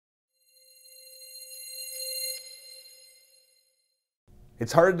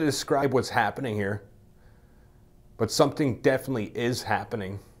It's hard to describe what's happening here, but something definitely is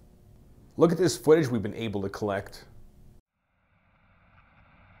happening. Look at this footage we've been able to collect.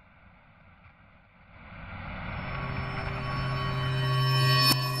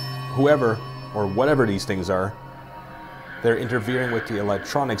 Whoever, or whatever these things are, they're interfering with the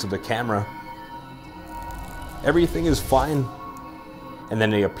electronics of the camera. Everything is fine, and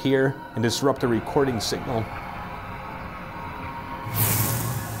then they appear and disrupt the recording signal.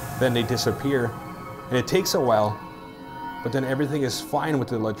 Then they disappear, and it takes a while, but then everything is fine with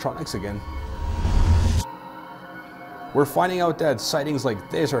the electronics again. We're finding out that sightings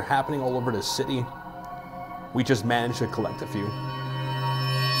like this are happening all over the city. We just managed to collect a few.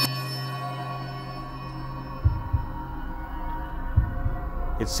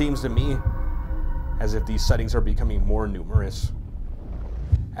 It seems to me as if these sightings are becoming more numerous.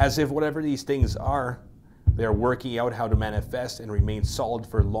 As if whatever these things are, they're working out how to manifest and remain solid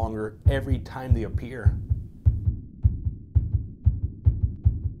for longer every time they appear.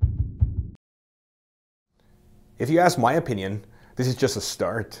 If you ask my opinion, this is just a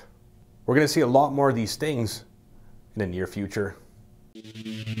start. We're going to see a lot more of these things in the near future.